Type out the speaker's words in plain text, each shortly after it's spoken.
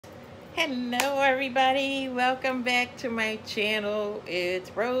Hello everybody, welcome back to my channel. It's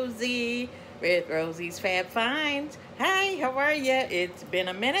Rosie with Rosie's Fab Finds. Hi, how are you? It's been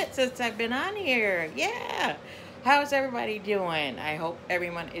a minute since I've been on here. Yeah. How's everybody doing? I hope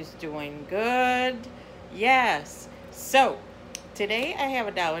everyone is doing good. Yes. So, today I have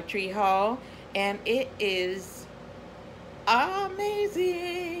a Dollar Tree haul and it is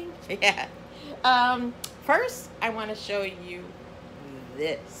amazing. Yeah. First I want to show you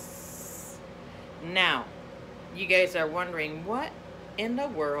this. Now, you guys are wondering, what in the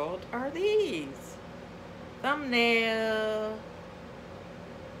world are these? Thumbnail.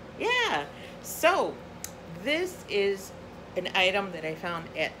 Yeah. So, this is an item that I found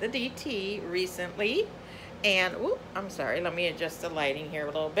at the DT recently. And, I'm sorry, let me adjust the lighting here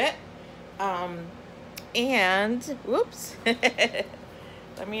a little bit. And, whoops.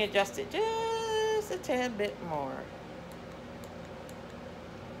 Let me adjust it just a tad bit more.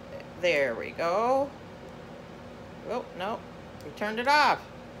 There we go. Oh, no. We turned it off.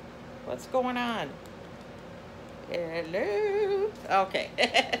 What's going on? Hello? Okay.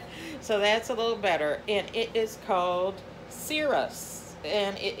 So that's a little better. And it is called Cirrus.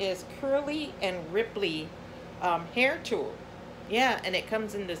 And it is Curly and Ripley hair tool. Yeah, and it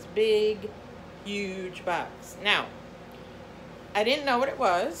comes in this big, huge box. Now, I didn't know what it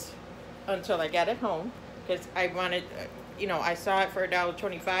was until I got it home. Because I wanted... I saw it for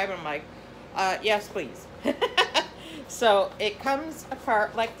 $1.25. I'm like, yes, please. So it comes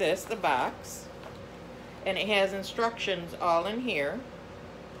apart like this, the box, and it has instructions all in here.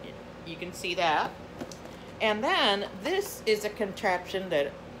 You can see that. And then this is a contraption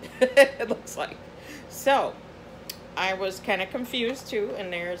that it looks like. So I was kind of confused too,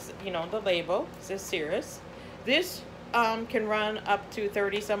 and there's, the label. It says Cirrus. This can run up to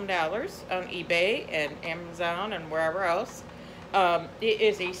 $30-some on eBay and Amazon and wherever else. It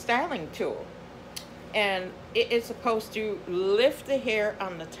is a styling tool, and it is supposed to lift the hair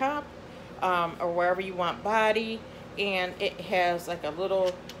on the top or wherever you want body, and it has like a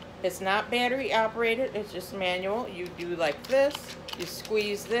little, it's not battery operated, it's just manual. You do like this, you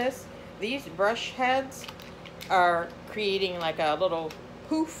squeeze this. These brush heads are creating like a little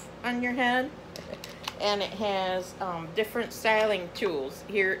poof on your head. And it has different styling tools.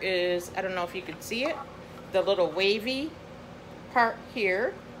 Here is, I don't know if you can see it, the little wavy part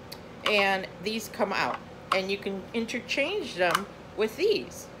here. And these come out. And you can interchange them with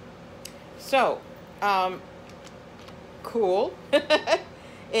these. So, cool.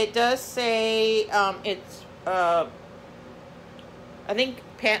 It does say it's, I think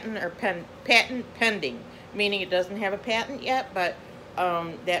patent pending. Meaning it doesn't have a patent yet, but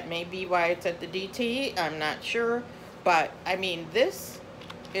that may be why it's at the DT. I'm not sure. But, I mean, this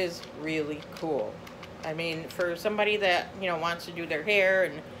is really cool. I mean, for somebody that, wants to do their hair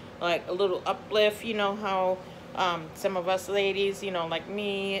and, like, a little uplift, how some of us ladies, like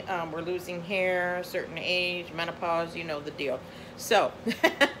me, we're losing hair, a certain age, menopause, the deal. So,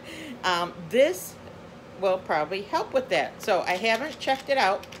 this will probably help with that. So, I haven't checked it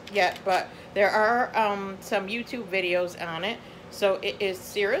out yet, but there are some YouTube videos on it. So it is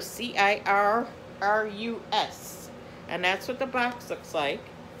Cirrus, C-I-R-R-U-S, and that's what the box looks like.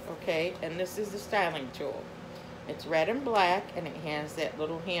 Okay, and this is the styling tool. It's red and black, and it has that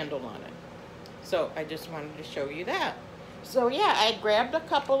little handle on it. So I just wanted to show you that. So yeah, I grabbed a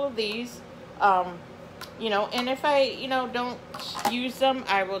couple of these, and if I, don't use them,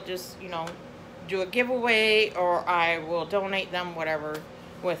 I will just, do a giveaway, or I will donate them, whatever,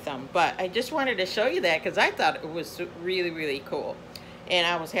 with them. But I just wanted to show you that because I thought it was really, really cool. And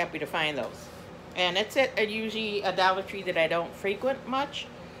I was happy to find those. And it's at usually a Dollar Tree that I don't frequent much.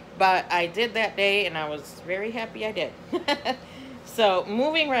 But I did that day, and I was very happy I did. So,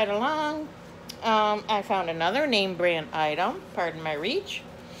 moving right along, I found another name brand item, pardon my reach.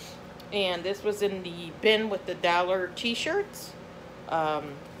 And this was in the bin with the dollar t-shirts.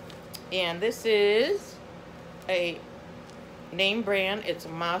 And this is a name brand. It's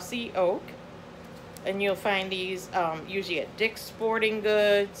Mossy Oak. And you'll find these usually at Dick's Sporting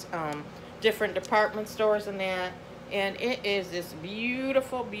Goods, different department stores and that. And it is this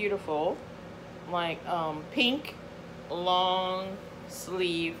beautiful, beautiful, like pink long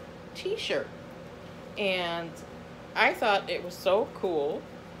sleeve t-shirt. And I thought it was so cool.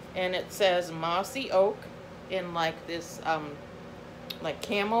 And it says Mossy Oak in like this like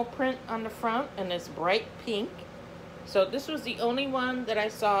camo print on the front, and this bright pink. So this was the only one that I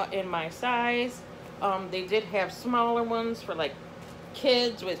saw in my size. They did have smaller ones for like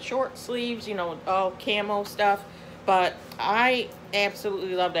kids with short sleeves, all camo stuff. But I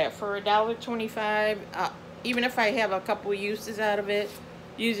absolutely love that. For $1.25, even if I have a couple uses out of it,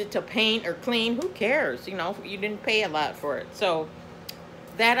 use it to paint or clean. Who cares? You know, you didn't pay a lot for it. So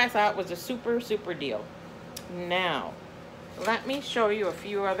that I thought was a super, super deal. Now, let me show you a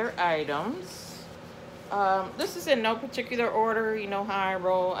few other items. This is in no particular order. You know how I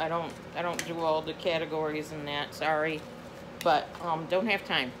roll. I don't do all the categories in that. Sorry, but don't have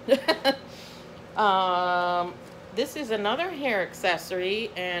time. This is another hair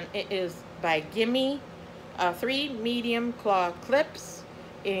accessory, and it is by Gimme. 3 medium claw clips,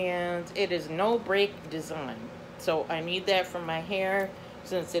 and it is no break design. So I need that for my hair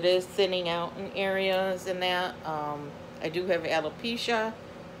since it is thinning out in areas and that. I do have alopecia.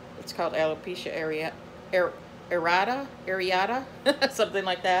 It's called alopecia areata, something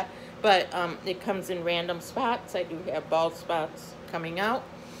like that. But it comes in random spots. I do have bald spots coming out.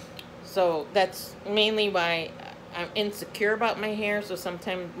 So that's mainly why I'm insecure about my hair. So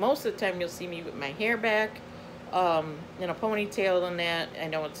sometimes, most of the time, you'll see me with my hair back in a ponytail and that. I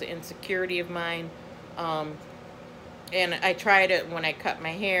know it's an insecurity of mine. And I try to, when I cut my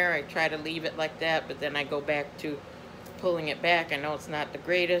hair, I try to leave it like that, but then I go back to pulling it back. I know it's not the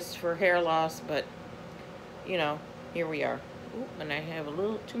greatest for hair loss, but, you know, here we are. Ooh, and I have a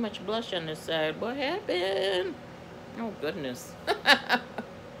little too much blush on this side. What happened? Oh, goodness.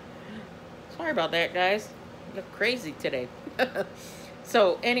 Sorry about that, guys. I look crazy today.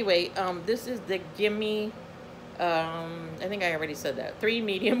 So, anyway, this is the Gimme, I think I already said that. 3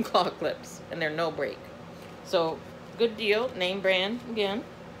 medium claw clips, and they're no break. So, good deal. Name brand again.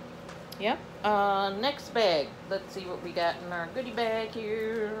 Yep. Next bag. Let's see what we got in our goodie bag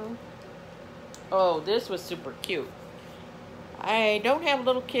here. Oh, this was super cute. I don't have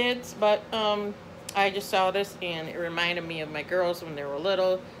little kids, but I just saw this and it reminded me of my girls when they were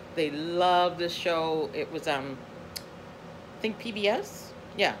little. They loved this show. It was I think PBS.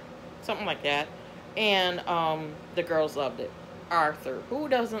 Yeah, something like that. And the girls loved it. Arthur. Who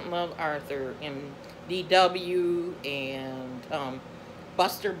doesn't love Arthur? And DW and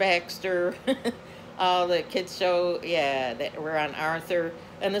Buster Baxter. All the kids show, yeah, that we're on Arthur.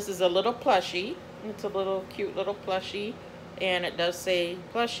 And this is a little plushie. It's a little cute little plushie. And it does say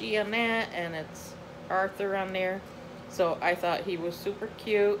plushie on that, and it's Arthur on there. So I thought he was super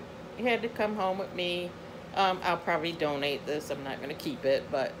cute. He had to come home with me. I'll probably donate this. I'm not going to keep it,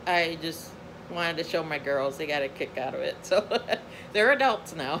 but I just wanted to show my girls. They got a kick out of it. So they're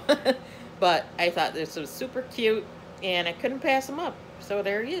adults now. But I thought this was super cute, and I couldn't pass him up. So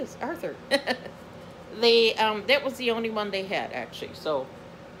there he is, Arthur. That was the only one they had, actually. So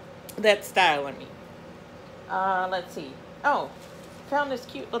that style on me. Let's see. Oh, found this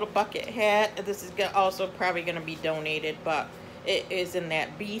cute little bucket hat. This is also probably going to be donated, but it is in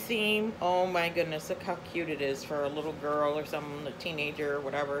that bee theme. Oh my goodness, look how cute it is for a little girl or someone, a teenager or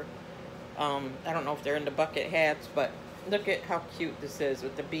whatever. I don't know if they're into bucket hats, but look at how cute this is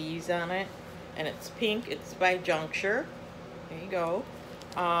with the bees on it. And it's pink. It's by Juncture. There you go.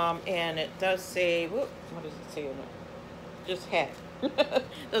 And it does say, whoop, what does it say on it? Just hat.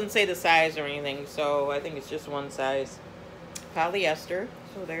 Doesn't say the size or anything, so I think it's just one size. Polyester.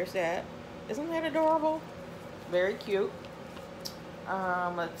 So there's that. Isn't that adorable? Very cute.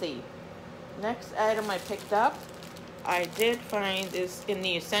 Let's see. Next item I picked up, I did find this in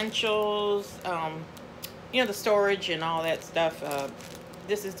the essentials, you know, the storage and all that stuff.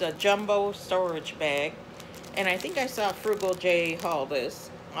 This is a jumbo storage bag, and I think I saw Frugal J haul this.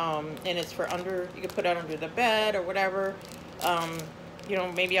 And it's for under, you can put it under the bed or whatever. You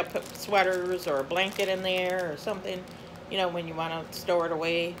know, maybe I'll put sweaters or a blanket in there or something, you know, when you want to store it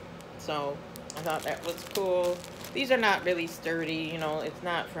away. So I thought that was cool. These are not really sturdy, you know, it's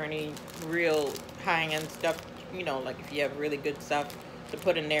not for any real high-end stuff, you know, like if you have really good stuff to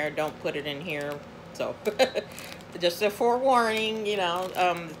put in there, don't put it in here. So just a forewarning, you know,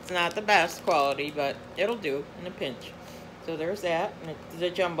 it's not the best quality, but it'll do in a pinch. So there's that, and it's the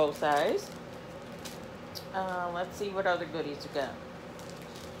jumbo size. Let's see what other goodies we got.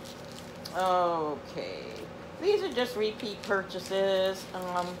 Okay, these are just repeat purchases.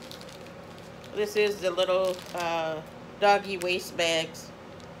 This is the little doggy waste bags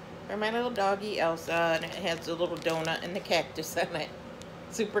for my little doggy Elsa, and it has a little donut and the cactus on it.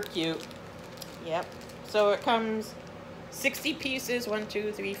 Super cute. Yep. So it comes 60 pieces, 1,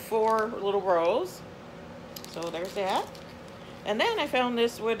 2, 3, 4 little rolls. So there's that. And then I found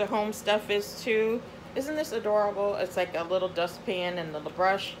this where the home stuff is too. Isn't this adorable? It's like a little dustpan and a little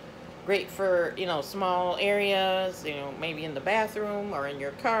brush. Great for, you know, small areas, you know, maybe in the bathroom or in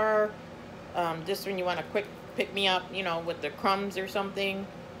your car. Just when you want to quick pick me up, you know, with the crumbs or something.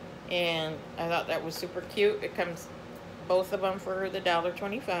 And I thought that was super cute. It comes, both of them for the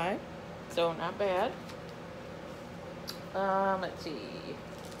 $1.25. So not bad. Let's see.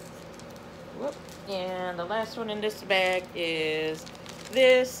 Whoop. And the last one in this bag is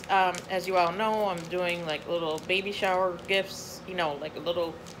this. As you all know, I'm doing like little baby shower gifts, you know, like a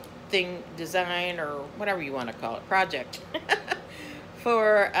little thing, design, or whatever you want to call it, project.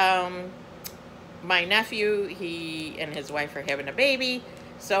 For my nephew. He and his wife are having a baby.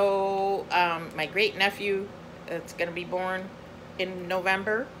 So my great nephew, it's going to be born in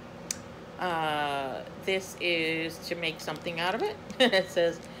November. This is to make something out of it. It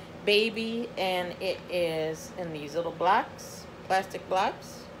says baby, and it is in these little blocks, plastic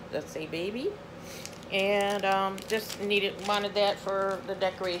blocks that say baby. And just wanted that for the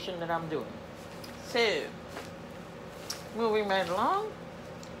decoration that I'm doing. So, moving right along,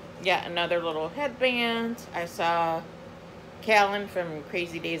 got another little headband. I saw Callan from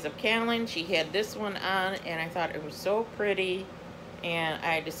Crazy Days of Callan. She had this one on, and I thought it was so pretty, and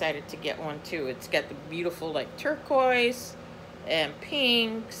I decided to get one too. It's got the beautiful like turquoise and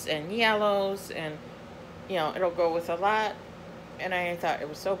pinks and yellows, and you know, it'll go with a lot, and I thought it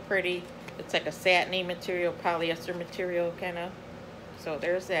was so pretty. It's like a satiny material, polyester material kind of. So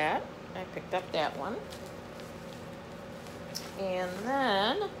there's that. I picked up that one. And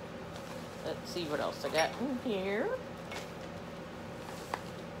then, let's see what else I got in here.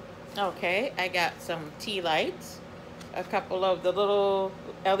 Okay, I got some tea lights. A couple of the little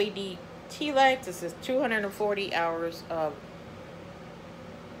LED tea lights. This is 240 hours of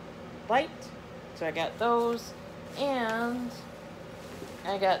light. So I got those. And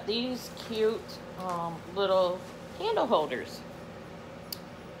I got these cute little candle holders.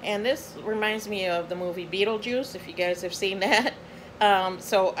 And this reminds me of the movie Beetlejuice, if you guys have seen that.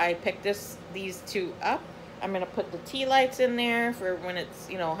 So I picked these two up. I'm going to put the tea lights in there for when it's,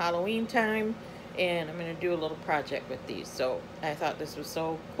 you know, Halloween time. And I'm going to do a little project with these. So I thought this was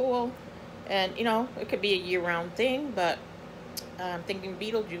so cool. And, you know, it could be a year-round thing, but I'm thinking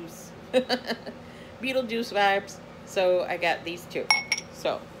Beetlejuice. Beetlejuice vibes. So I got these two.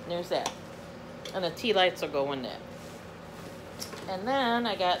 So there's that. And the tea lights will go in there. And then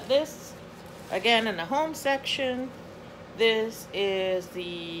I got this, again, in the home section. This is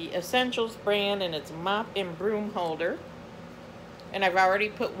the Essentials brand, and it's mop and broom holder. And I've already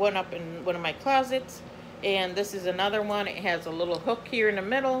put one up in one of my closets. And this is another one. It has a little hook here in the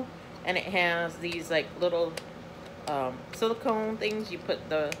middle, and it has these like little silicone things. You put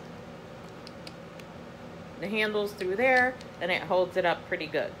the handles through there, and it holds it up pretty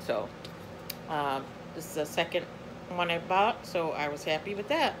good. So this is the second one I bought, so I was happy with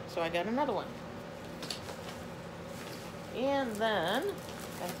that. So I got another one. And then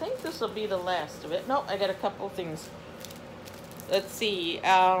I think this will be the last of it. No, I got a couple things. Let's see.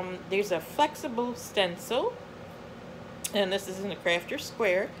 There's a flexible stencil, and this is in the Crafter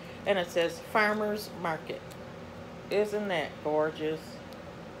Square, and it says Farmers Market. Isn't that gorgeous?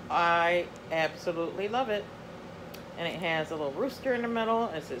 I absolutely love it. And it has a little rooster in the middle.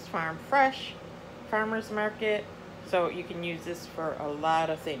 It says Farm Fresh, Farmers Market. So you can use this for a lot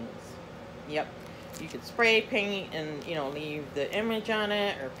of things. Yep. You could spray paint and, you know, leave the image on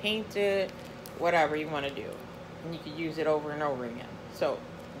it or paint it, whatever you want to do. And you could use it over and over again. So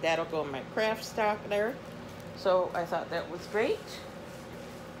that'll go in my craft stock there. So I thought that was great.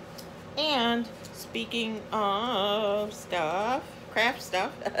 And speaking of stuff, craft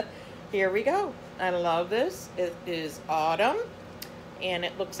stuff, here we go. I love this. It is autumn, and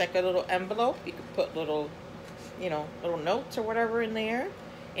it looks like a little envelope. You could put little, you know, little notes or whatever in there.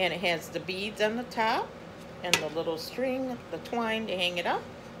 And it has the beads on the top and the little string, the twine to hang it up.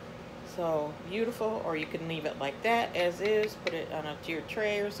 So beautiful. Or you can leave it like that as is, put it on to your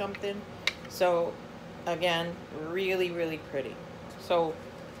tray or something. So again, really, really pretty. So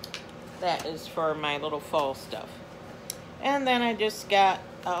that is for my little fall stuff. And then I just got,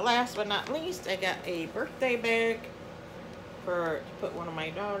 last but not least, I got a birthday bag to put one of my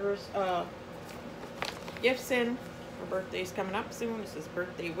daughter's gifts in. Her birthday's coming up soon. This is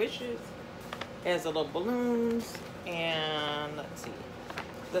birthday wishes. It has a little balloons, and let's see,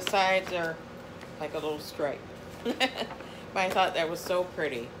 the sides are like a little stripe. But I thought that was so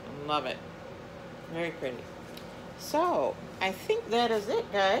pretty. I love it. Very pretty. So I think that is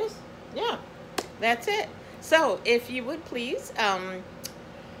it, guys. Yeah, that's it. So if you would please,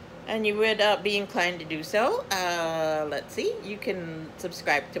 and you would be inclined to do so, let's see, you can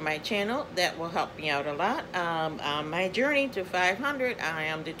subscribe to my channel. That will help me out a lot. On my journey to 500, I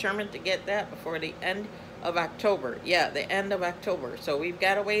am determined to get that before the end of October. Yeah, the end of October. So we've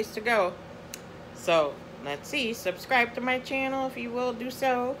got a ways to go. So let's see, subscribe to my channel if you will do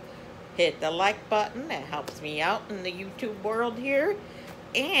so. Hit the like button. That helps me out in the YouTube world here.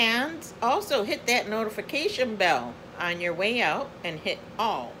 And also hit that notification bell. on your way out and hit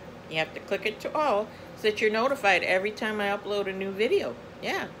all. You have to click it to all so that you're notified every time I upload a new video.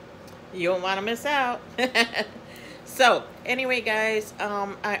 Yeah, you don't want to miss out. So anyway, guys,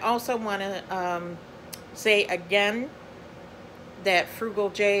 I also want to say again that Frugal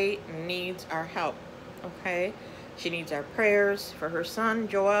J needs our help. Okay, she needs our prayers for her son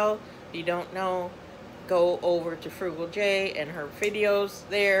Joel. If you don't know, go over to Frugal J and her videos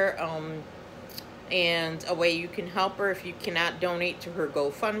there. And a way you can help her if you cannot donate to her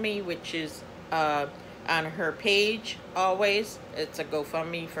GoFundMe, which is on her page always. It's a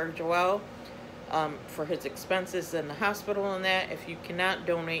GoFundMe for Joel for his expenses in the hospital and that. If you cannot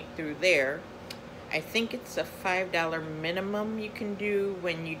donate through there, I think it's a $5 minimum you can do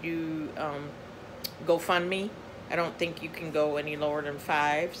when you do GoFundMe. I don't think you can go any lower than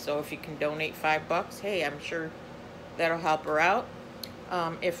 $5. So if you can donate $5, hey, I'm sure that'll help her out.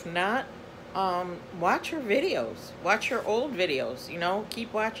 If not, watch her videos. Watch her old videos. You know,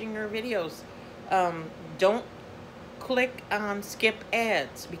 keep watching her videos. Don't click on skip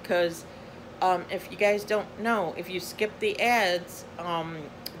ads, because if you guys don't know, if you skip the ads,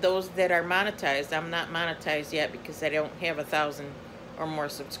 those that are monetized, I'm not monetized yet because I don't have 1,000 or more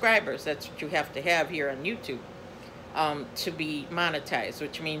subscribers. That's what you have to have here on YouTube to be monetized,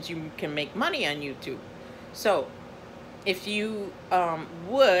 which means you can make money on YouTube. So if you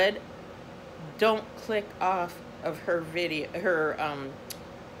would, don't click off of her video, her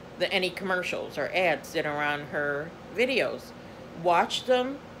any commercials or ads that are on her videos. Watch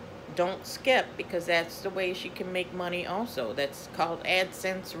them. Don't skip, because that's the way she can make money also. That's called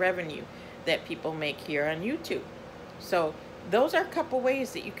AdSense revenue that people make here on YouTube. So those are a couple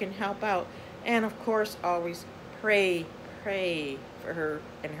ways that you can help out. And of course, always pray for her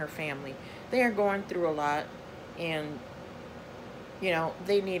and her family. They are going through a lot, and you know,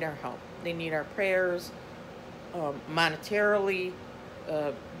 they need our help. They need our prayers, monetarily,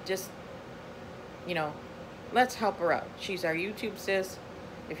 just, you know, let's help her out. She's our YouTube sis.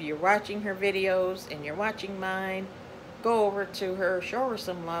 If you're watching her videos and you're watching mine, go over to her, show her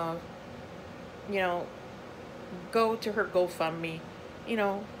some love. You know, go to her GoFundMe, you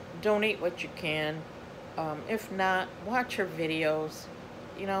know, donate what you can. If not, watch her videos.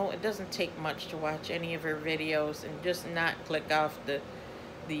 You know, it doesn't take much to watch any of her videos, and just not click off the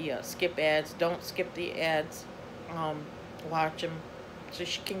skip ads. Don't skip the ads. Watch them so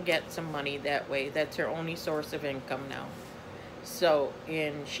she can get some money that way. That's her only source of income now. So,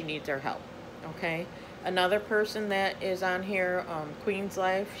 and she needs our help. Okay, another person that is on here, Queen's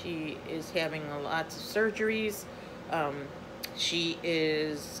Life. She is having lots of surgeries. She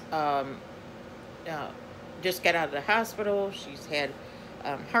is just got out of the hospital. She's had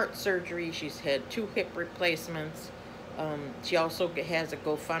heart surgery. She's had 2 hip replacements. She also has a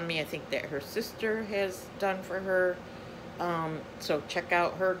GoFundMe, I think, that her sister has done for her. So check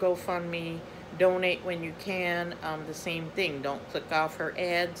out her GoFundMe. Donate when you can. The same thing. Don't click off her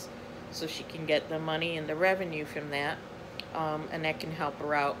ads, so she can get the money and the revenue from that. And that can help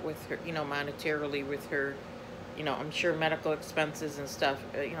her out with her, you know, monetarily with her, you know, I'm sure medical expenses and stuff.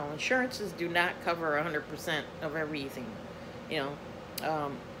 You know, insurances do not cover 100% of everything. You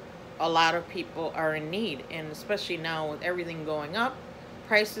know, a lot of people are in need, and especially now with everything going up,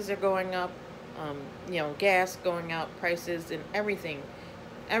 prices are going up, you know, gas going up, prices and everything.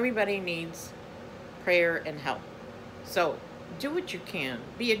 Everybody needs prayer and help. So do what you can.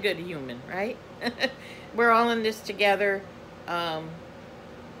 Be a good human, right? We're all in this together.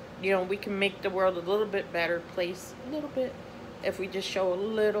 You know, we can make the world a little bit better place, a little bit, if we just show a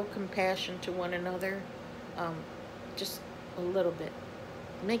little compassion to one another. Just a little bit.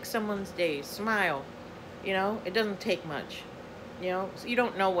 Make someone's day. Smile. You know, it doesn't take much. You know, so you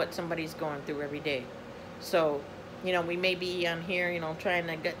don't know what somebody's going through every day. So, you know, we may be on here, you know, trying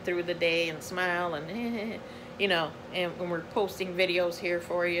to get through the day and smile and, you know, and when we're posting videos here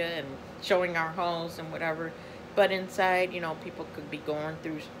for you and showing our hauls and whatever. But inside, you know, people could be going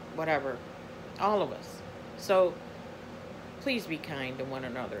through whatever. All of us. So, please be kind to one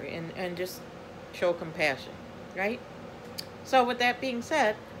another and just show compassion, right? So, with that being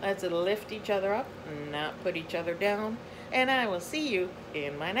said, let's lift each other up and not put each other down. And I will see you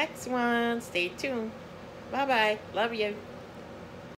in my next one. Stay tuned. Bye-bye. Love you.